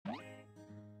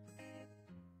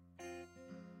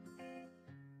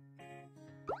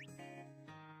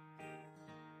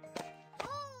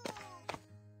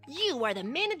You are the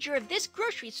manager of this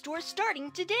grocery store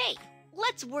starting today.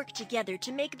 Let's work together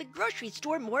to make the grocery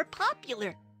store more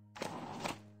popular.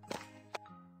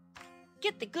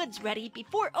 Get the goods ready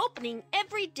before opening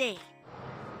every day.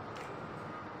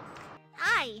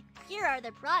 Hi, here are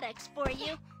the products for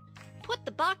you. Put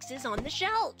the boxes on the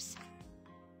shelves.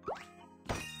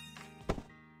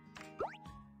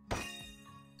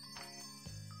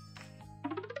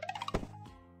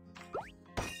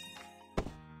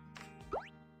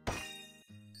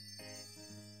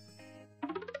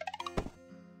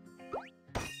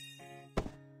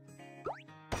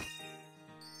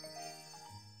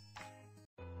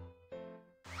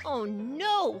 Oh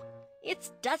no!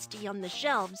 It's dusty on the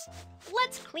shelves.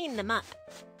 Let's clean them up.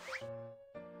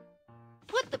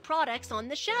 Put the products on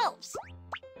the shelves.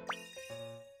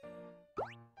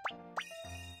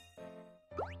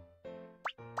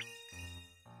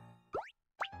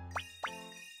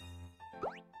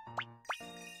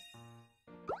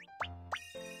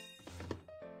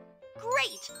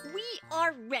 Great! We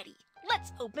are ready.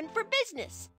 Let's open for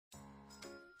business.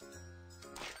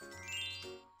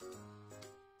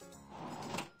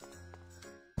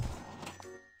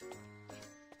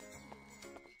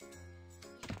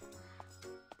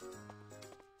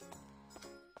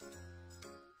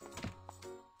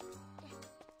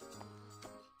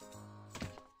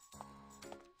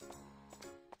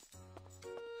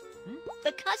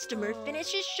 The customer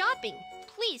finishes shopping.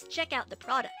 Please check out the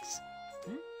products.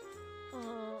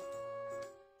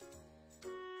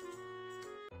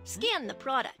 Scan the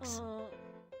products.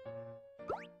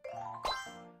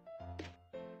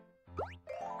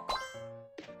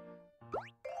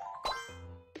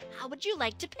 How would you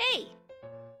like to pay?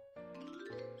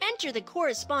 Enter the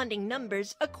corresponding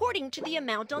numbers according to the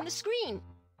amount on the screen.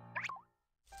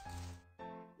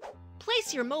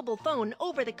 Place your mobile phone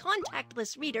over the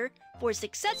contactless reader for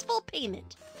successful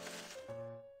payment.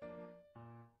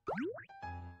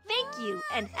 Thank you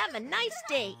and have a nice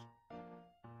day.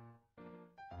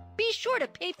 Be sure to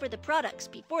pay for the products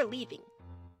before leaving.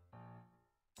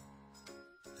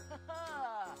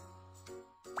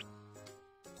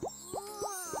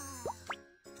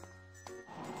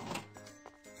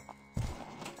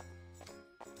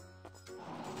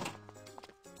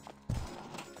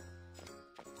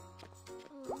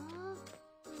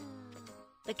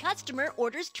 The customer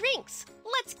orders drinks.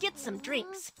 Let's get some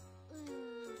drinks.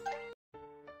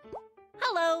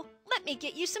 Hello, let me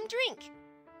get you some drink.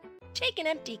 Take an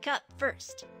empty cup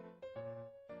first.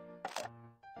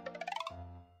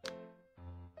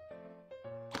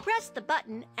 Press the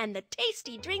button and the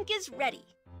tasty drink is ready.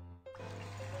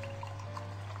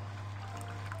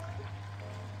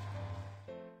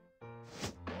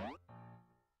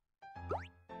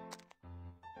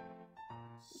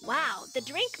 Wow, the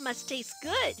drink must taste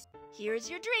good. Here's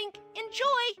your drink.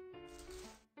 Enjoy!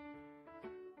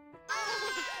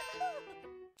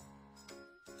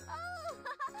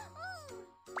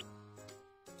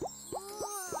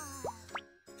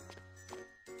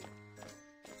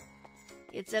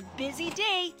 It's a busy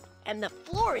day, and the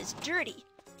floor is dirty.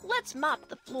 Let's mop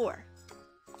the floor.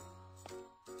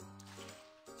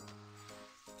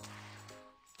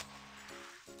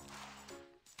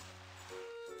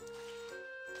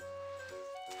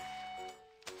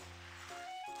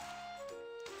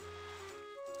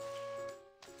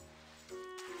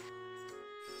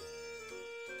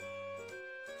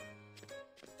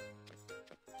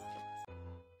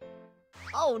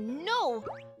 Oh no!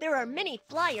 There are many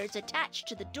flyers attached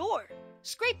to the door.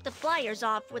 Scrape the flyers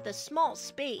off with a small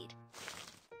spade.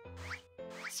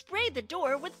 Spray the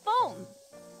door with foam.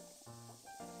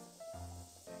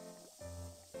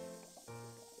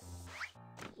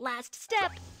 Last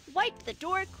step, wipe the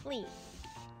door clean.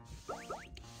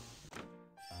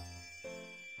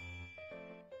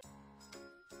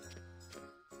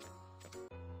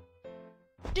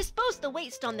 Dispose the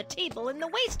waste on the table in the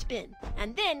waste bin,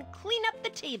 and then clean up the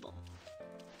table.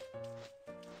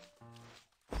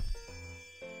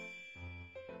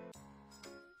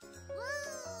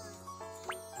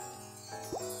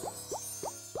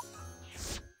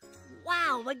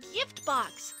 Wow, a gift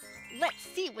box! Let's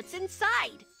see what's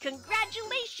inside.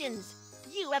 Congratulations!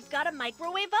 You have got a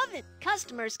microwave oven.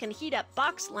 Customers can heat up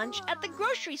box lunch at the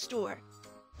grocery store.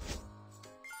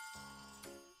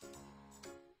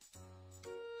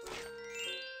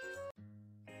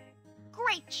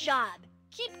 Great job!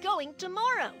 Keep going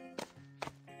tomorrow.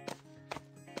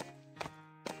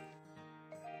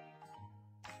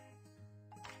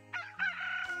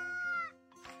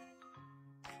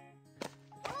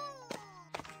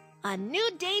 A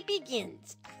new day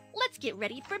begins. Let's get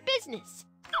ready for business.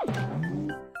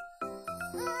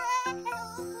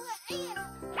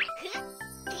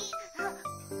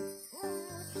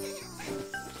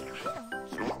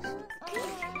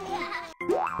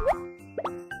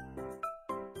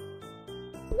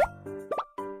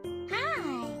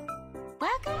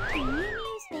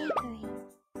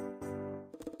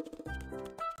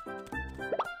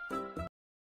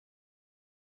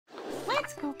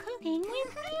 Let's go cooking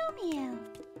with Mew Mew.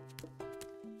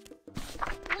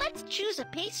 Let's choose a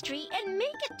pastry and make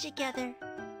it together.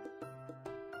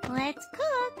 Let's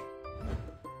cook.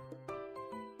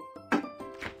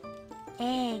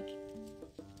 Egg.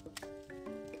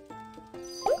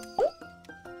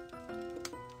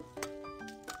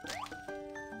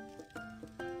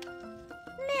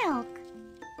 Milk.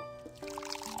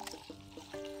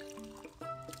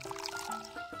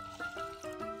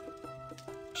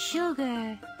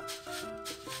 Sugar.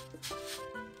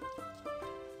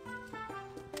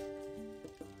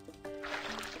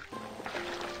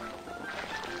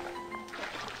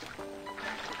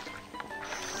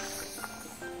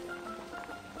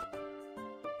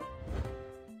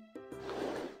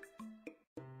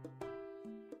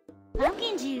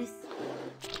 Pumpkin juice.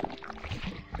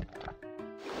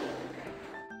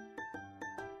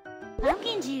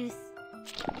 Pumpkin juice.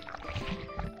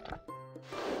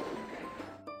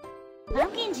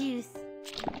 Pumpkin juice.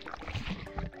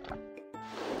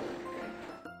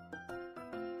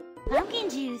 Pumpkin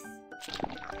juice.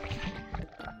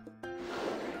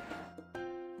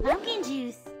 Pumpkin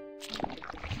juice.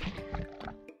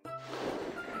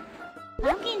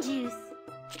 Pumpkin juice.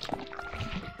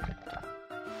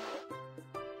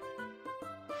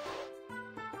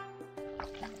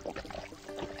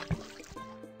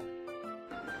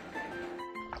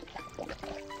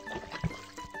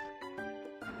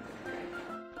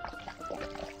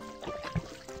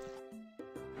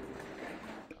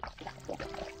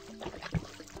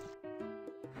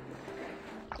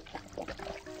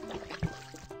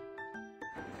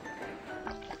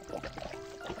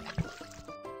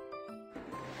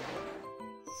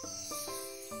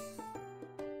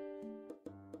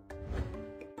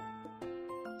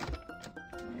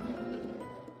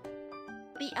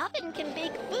 The oven can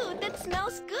bake food that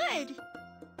smells good.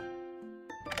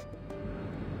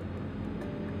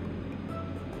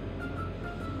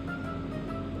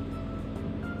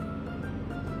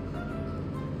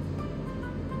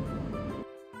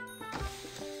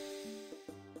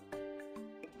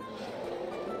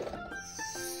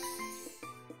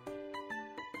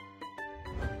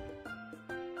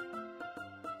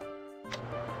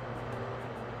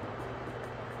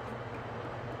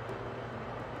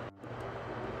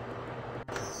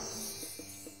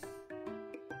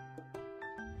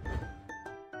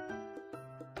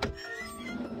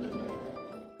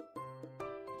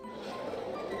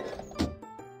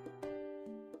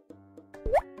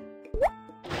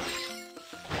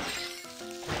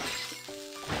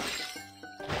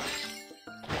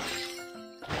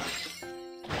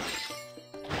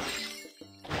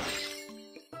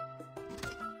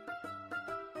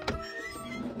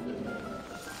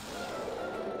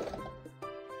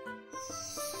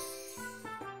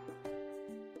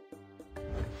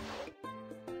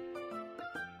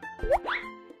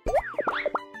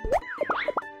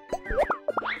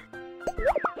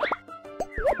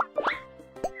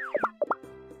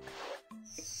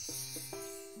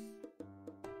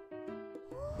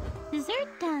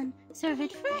 Dessert done. Serve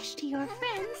it fresh to your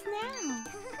friends now.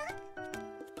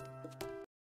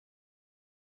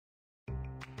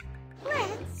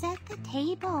 Let's set the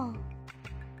table.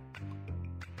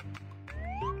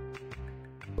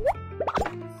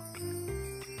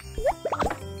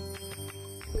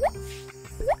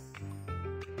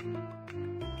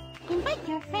 Invite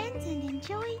your friends and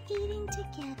enjoy eating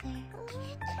together.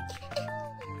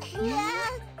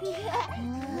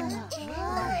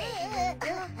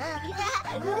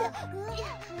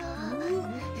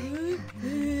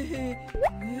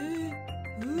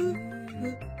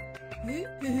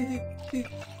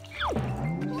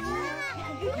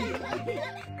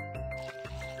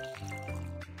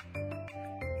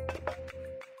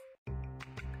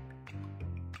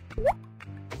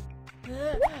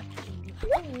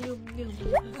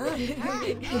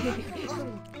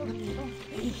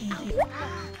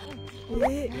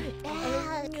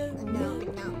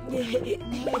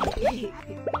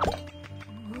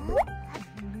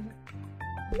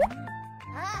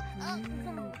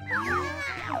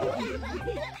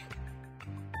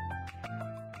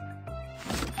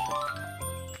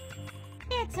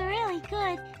 It's really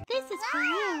good. This is for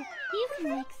you. You can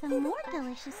make some more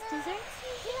delicious desserts.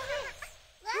 Yes!